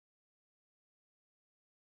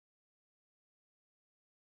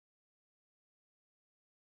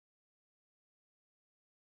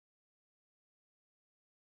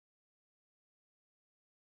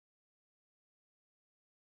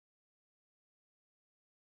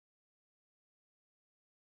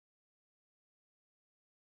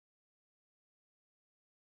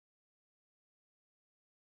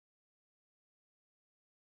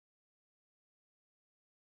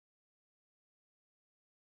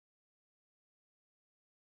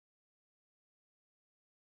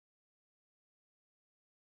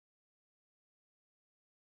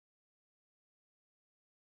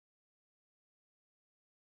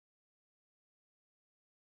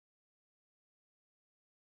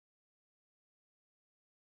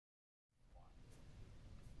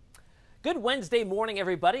Good Wednesday morning,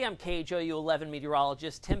 everybody. I'm KHOU 11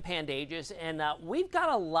 meteorologist Tim Pandajis, and we've got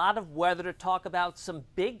a lot of weather to talk about. Some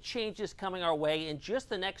big changes coming our way in just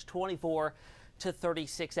the next 24 to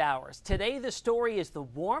 36 hours. Today, the story is the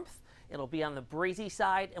warmth. It'll be on the breezy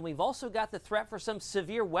side, and we've also got the threat for some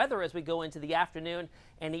severe weather as we go into the afternoon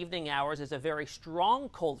and evening hours as a very strong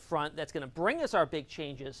cold front that's going to bring us our big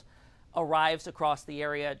changes arrives across the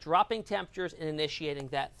area, dropping temperatures and initiating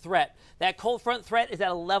that threat. That cold front threat is at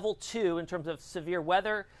a level 2 in terms of severe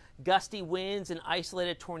weather. Gusty winds and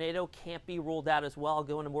isolated tornado can't be ruled out as well. I'll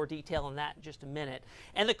go into more detail on that in just a minute.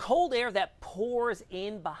 And the cold air that pours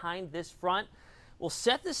in behind this front will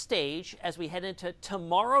set the stage as we head into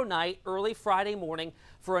tomorrow night, early Friday morning,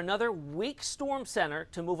 for another weak storm center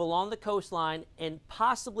to move along the coastline and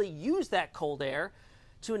possibly use that cold air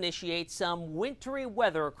to initiate some wintry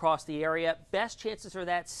weather across the area. Best chances for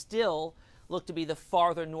that still look to be the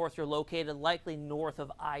farther north you're located, likely north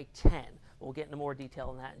of I-10. We'll get into more detail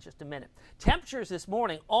on that in just a minute. Temperatures this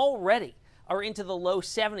morning already are into the low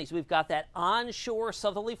 70s. We've got that onshore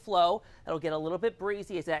southerly flow that'll get a little bit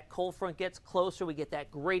breezy as that cold front gets closer. We get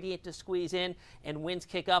that gradient to squeeze in and winds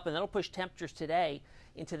kick up, and that'll push temperatures today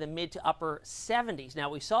into the mid to upper 70s. Now,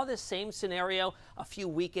 we saw this same scenario a few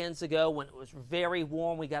weekends ago when it was very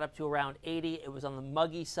warm. We got up to around 80. It was on the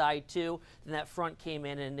muggy side too. Then that front came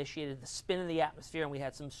in and initiated the spin in the atmosphere, and we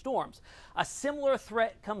had some storms. A similar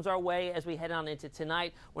threat comes our way as we head on into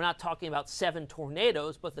tonight. We're not talking about 7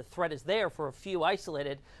 tornadoes, but the threat is there for a few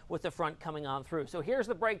isolated with the front coming on through. So here's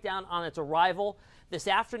the breakdown on its arrival. This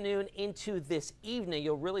afternoon into this evening,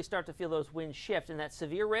 you'll really start to feel those winds shift, and that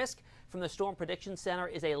severe risk from the Storm Prediction Center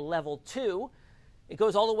is a level 2. It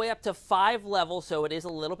goes all the way up to 5 levels, so it is a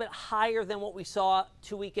little bit higher than what we saw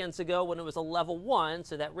 2 weekends ago when it was a level 1,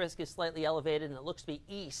 so that risk is slightly elevated, and it looks to be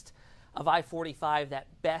east of I-45, that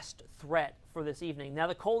best threat for this evening. Now,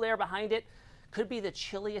 the cold air behind it could be the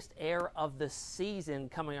chilliest air of the season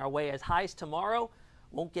coming our way, as highs tomorrow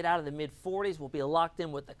won't get out of the mid-40s. We'll be locked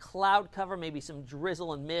in with the cloud cover, maybe some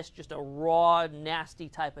drizzle and mist, just a raw, nasty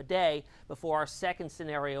type of day before our second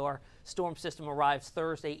scenario, our storm system, arrives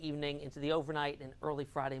Thursday evening into the overnight and early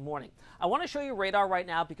Friday morning. I want to show you radar right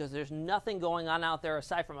now because there's nothing going on out there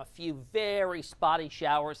aside from a few very spotty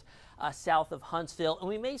showers south of Huntsville, and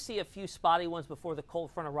we may see a few spotty ones before the cold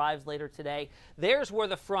front arrives later today. There's where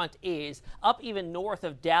the front is, up even north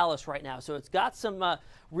of Dallas right now, so it's got some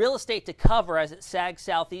real estate to cover as it sags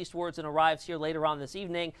southeastwards and arrives here later on this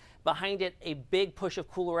evening. Behind it, a big push of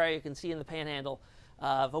cooler air you can see in the panhandle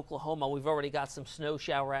of Oklahoma. We've already got some snow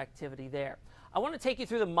shower activity there. I want to take you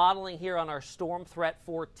through the modeling here on our storm threat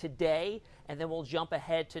for today, and then we'll jump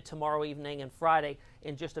ahead to tomorrow evening and Friday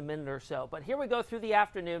in just a minute or so. But here we go through the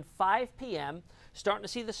afternoon, 5 p.m., starting to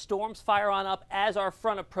see the storms fire on up as our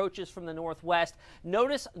front approaches from the northwest.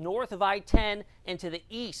 Notice north of I-10 and to the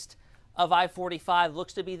east of I-45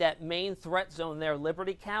 looks to be that main threat zone there,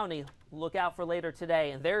 Liberty County. Look out for later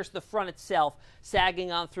today. And there's the front itself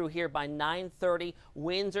sagging on through here by 9:30.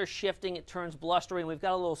 Winds are shifting. It turns blustery, and we've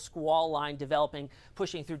got a little squall line developing,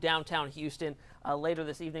 pushing through downtown Houston later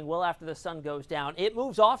this evening, well after the sun goes down. It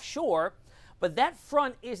moves offshore, but that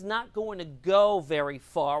front is not going to go very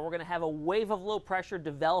far. We're going to have a wave of low pressure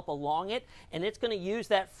develop along it, and it's going to use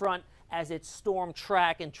that front as its storm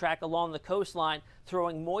track and track along the coastline,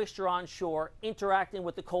 throwing moisture onshore, interacting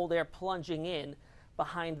with the cold air plunging in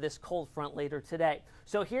behind this cold front later today.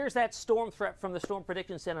 So here's that storm threat from the Storm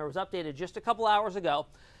Prediction Center. It was updated just a couple hours ago.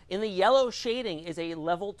 In the yellow shading is a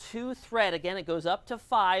level 2 threat. Again, it goes up to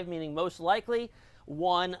 5, meaning most likely,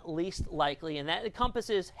 1 least likely, and that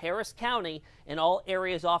encompasses Harris County and all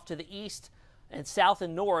areas off to the east and south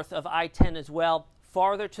and north of I-10 as well.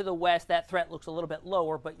 Farther to the west, that threat looks a little bit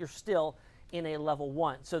lower, but you're still in a level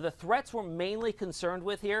 1. So the threats we're mainly concerned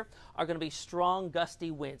with here are going to be strong gusty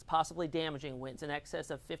winds, possibly damaging winds in excess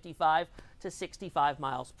of 55 to 65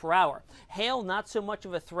 miles per hour. Hail, not so much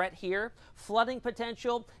of a threat here. Flooding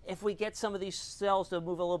potential, if we get some of these cells to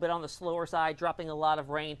move a little bit on the slower side, dropping a lot of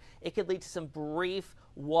rain, it could lead to some brief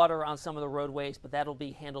water on some of the roadways, but that'll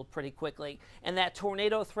be handled pretty quickly. And that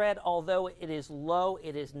tornado threat, although it is low,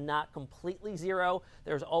 it is not completely zero.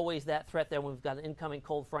 There's always that threat there when we've got an incoming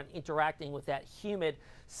cold front interacting with that humid,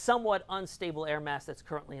 somewhat unstable air mass that's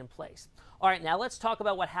currently in place. All right, now let's talk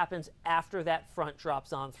about what happens after that front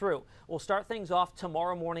drops on through. We'll start things off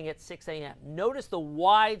tomorrow morning at 6 a.m. Notice the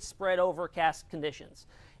widespread overcast conditions.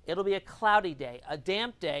 It'll be a cloudy day, a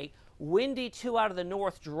damp day, windy too out of the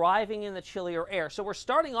north, driving in the chillier air. So we're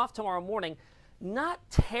starting off tomorrow morning not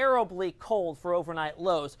terribly cold for overnight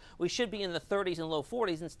lows. We should be in the 30s and low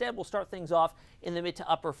 40s. Instead, we'll start things off in the mid to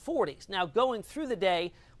upper 40s. Now, going through the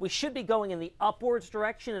day, we should be going in the upwards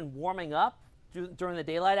direction and warming up during the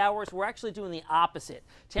daylight hours. We're actually doing the opposite.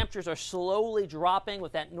 Temperatures are slowly dropping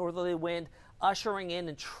with that northerly wind ushering in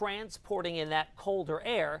and transporting in that colder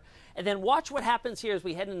air. And then watch what happens here as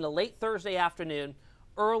we head into late Thursday afternoon,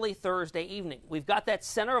 early Thursday evening. We've got that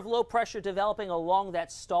center of low pressure developing along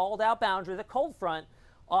that stalled out boundary, the cold front,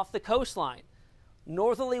 off the coastline.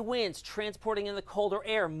 Northerly winds transporting in the colder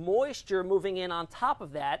air, moisture moving in on top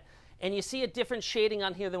of that, and you see a different shading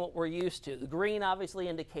on here than what we're used to. The green obviously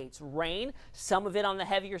indicates rain, some of it on the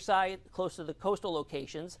heavier side close to the coastal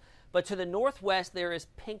locations, but to the northwest there is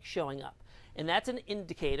pink showing up, and that's an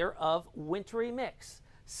indicator of wintry mix.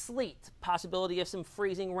 Sleet, possibility of some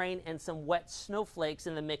freezing rain and some wet snowflakes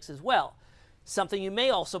in the mix as well. Something you may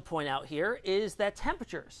also point out here is that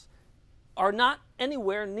temperatures are not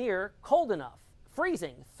anywhere near cold enough.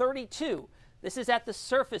 Freezing, 32. This is at the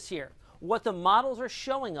surface here. What the models are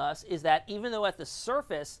showing us is that even though at the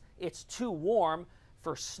surface it's too warm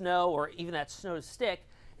for snow or even that snow to stick,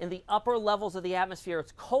 in the upper levels of the atmosphere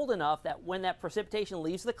it's cold enough that when that precipitation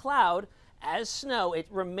leaves the cloud as snow, it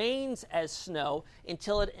remains as snow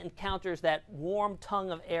until it encounters that warm tongue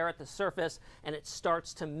of air at the surface and it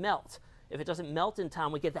starts to melt. If it doesn't melt in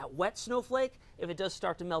time, we get that wet snowflake. If it does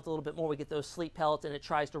start to melt a little bit more, we get those sleet pellets and it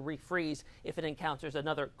tries to refreeze if it encounters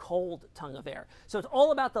another cold tongue of air. So it's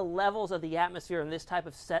all about the levels of the atmosphere in this type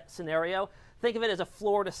of scenario. Think of it as a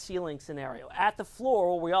floor to ceiling scenario. At the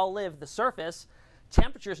floor where we all live, the surface,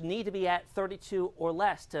 temperatures need to be at 32 or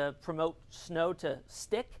less to promote snow to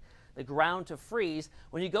stick, the ground to freeze.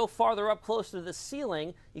 When you go farther up closer to the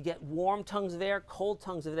ceiling, you get warm tongues of air, cold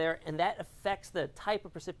tongues of air, and that affects the type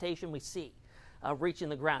of precipitation we see reaching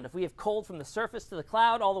the ground. If we have cold from the surface to the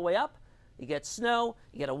cloud all the way up, you get snow,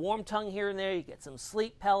 you get a warm tongue here and there, you get some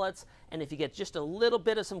sleet pellets, and if you get just a little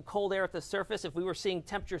bit of some cold air at the surface, if we were seeing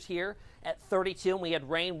temperatures here at 32 and we had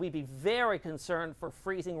rain, we'd be very concerned for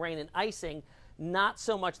freezing rain and icing. Not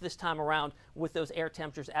so much this time around with those air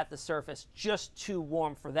temperatures at the surface, just too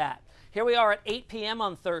warm for that. Here we are at 8 p.m.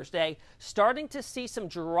 on Thursday, starting to see some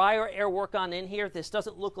drier air work on in here. This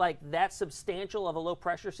doesn't look like that substantial of a low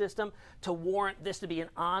pressure system to warrant this to be an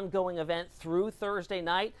ongoing event through Thursday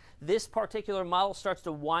night. This particular model starts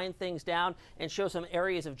to wind things down and show some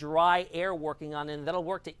areas of dry air working on in. That'll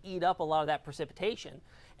work to eat up a lot of that precipitation.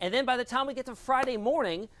 And then by the time we get to Friday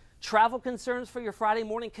morning, travel concerns for your Friday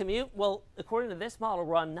morning commute? Well, according to this model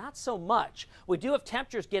run, not so much. We do have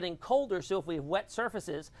temperatures getting colder, so if we have wet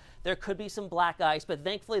surfaces, there could be some black ice, but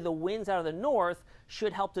thankfully the winds out of the north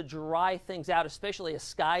should help to dry things out, especially as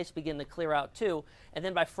skies begin to clear out too. And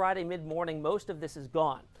then by Friday mid-morning, most of this is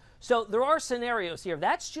gone. So there are scenarios here.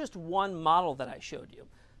 That's just one model that I showed you.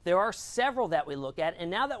 There are several that we look at, and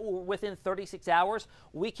now that we're within 36 hours,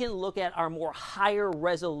 we can look at our more higher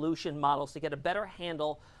resolution models to get a better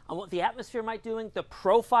handle on what the atmosphere might be doing, the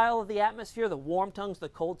profile of the atmosphere, the warm tongues, the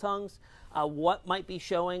cold tongues, what might be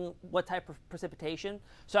showing what type of precipitation.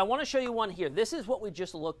 So I want to show you one here. This is what we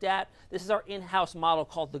just looked at. This is our in-house model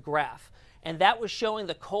called the graph. And that was showing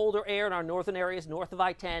the colder air in our northern areas north of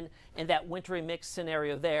I-10 and that wintry mix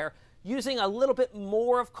scenario there, using a little bit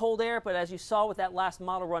more of cold air, but as you saw with that last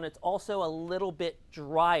model run, it's also a little bit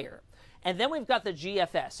drier. And then we've got the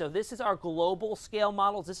GFS. So this is our global scale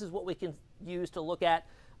models. This is what we can use to look at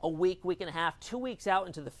a week, week and a half, 2 weeks out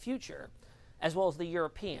into the future, as well as the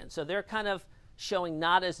European. So they're kind of showing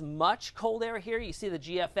not as much cold air here. You see the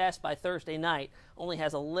GFS by Thursday night only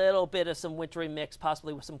has a little bit of some wintry mix,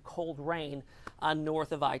 possibly with some cold rain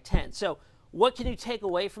north of I-10. So what can you take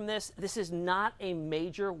away from this? This is not a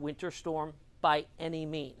major winter storm by any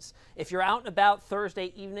means. If you're out and about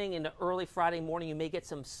Thursday evening into early Friday morning, you may get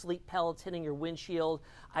some sleet pellets hitting your windshield.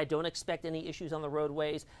 I don't expect any issues on the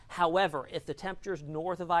roadways. However, if the temperatures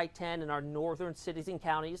north of I-10 in our northern cities and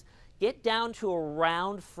counties get down to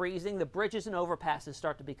around freezing, the bridges and overpasses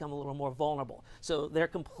start to become a little more vulnerable. So they're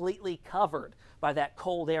completely covered by that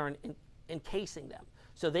cold air encasing them.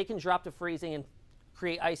 So they can drop to freezing and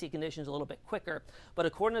create icy conditions a little bit quicker. But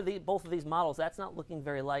according to both of these models, that's not looking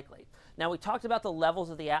very likely. Now, we talked about the levels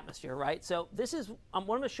of the atmosphere, right? So this is, what I'm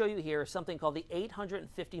going to show you here is something called the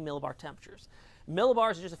 850 millibar temperatures.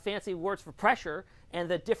 Millibars are just a fancy words for pressure and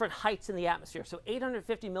the different heights in the atmosphere. So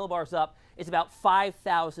 850 millibars up is about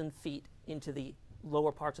 5,000 feet into the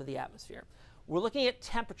lower parts of the atmosphere. We're looking at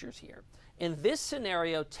temperatures here. In this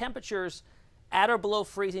scenario, temperatures at or below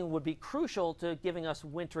freezing would be crucial to giving us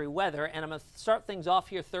wintry weather. And I'm going to start things off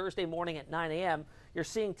here Thursday morning at 9 a.m. You're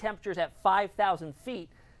seeing temperatures at 5,000 feet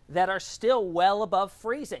that are still well above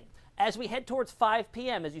freezing. As we head towards 5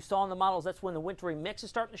 p.m., as you saw in the models, that's when the wintry mix is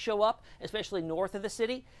starting to show up, especially north of the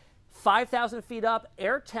city. 5,000 feet up,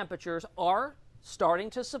 air temperatures are starting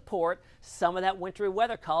to support some of that wintry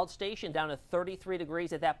weather. College Station down to 33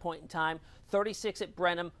 degrees at that point in time, 36 at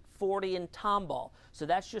Brenham, 40 in Tomball. So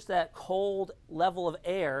that's just that cold level of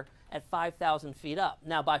air at 5,000 feet up.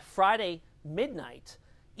 Now by Friday midnight,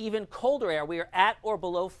 even colder air, we are at or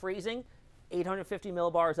below freezing, 850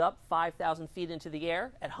 millibars up, 5,000 feet into the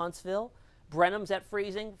air at Huntsville. Brenham's at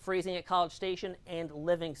freezing, freezing at College Station and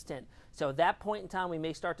Livingston. So at that point in time, we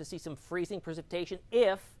may start to see some freezing precipitation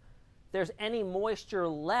if there's any moisture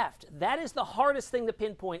left. That is the hardest thing to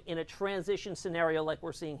pinpoint in a transition scenario like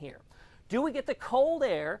we're seeing here. Do we get the cold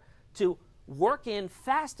air to work in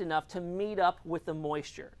fast enough to meet up with the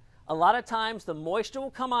moisture? A lot of times the moisture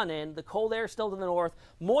will come on in, the cold air is still to the north,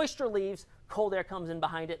 moisture leaves, cold air comes in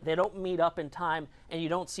behind it, they don't meet up in time, and you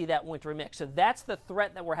don't see that wintry mix. So that's the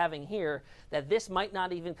threat that we're having here, that this might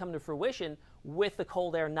not even come to fruition with the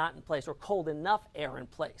cold air not in place, or cold enough air in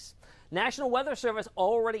place. National Weather Service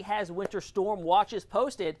already has winter storm watches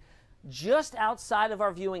posted just outside of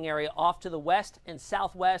our viewing area off to the west and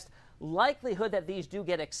southwest. Likelihood that these do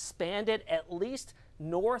get expanded at least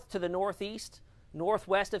north to the northeast,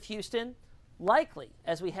 northwest of Houston, likely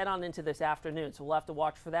as we head on into this afternoon. So we'll have to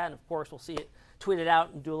watch for that, and of course we'll see it tweeted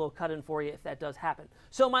out and do a little cut-in for you if that does happen.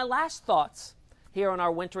 So my last thoughts here on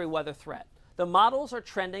our wintry weather threat. The models are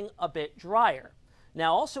trending a bit drier.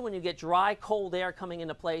 Now also when you get dry, cold air coming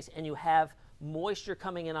into place and you have moisture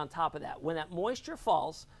coming in on top of that, when that moisture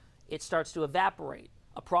falls, it starts to evaporate.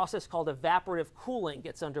 A process called evaporative cooling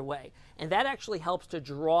gets underway, and that actually helps to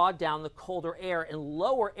draw down the colder air and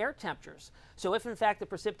lower air temperatures. So if in fact the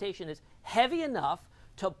precipitation is heavy enough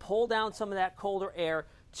to pull down some of that colder air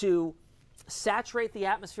to saturate the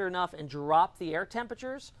atmosphere enough and drop the air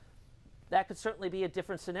temperatures, that could certainly be a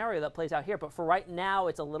different scenario that plays out here. But for right now,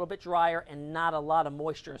 it's a little bit drier and not a lot of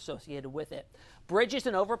moisture associated with it. Bridges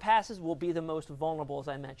and overpasses will be the most vulnerable, as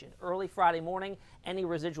I mentioned. Early Friday morning, any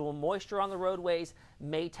residual moisture on the roadways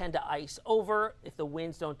may tend to ice over if the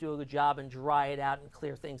winds don't do a good job and dry it out and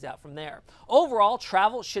clear things out from there. Overall,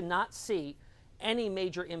 travel should not see any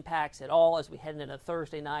major impacts at all as we head into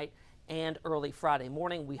Thursday night and early Friday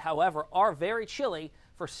morning. We, however, are very chilly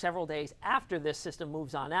for several days after this system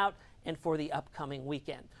moves on out and for the upcoming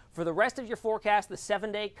weekend. For the rest of your forecast, the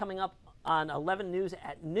 7-day coming up on 11 News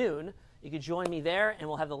at noon. You can join me there, and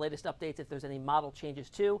we'll have the latest updates if there's any model changes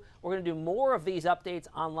too. We're going to do more of these updates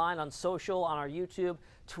online, on social, on our YouTube,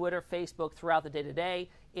 Twitter, Facebook throughout the day today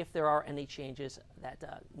if there are any changes that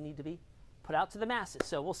need to be put out to the masses.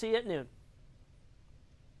 So we'll see you at noon.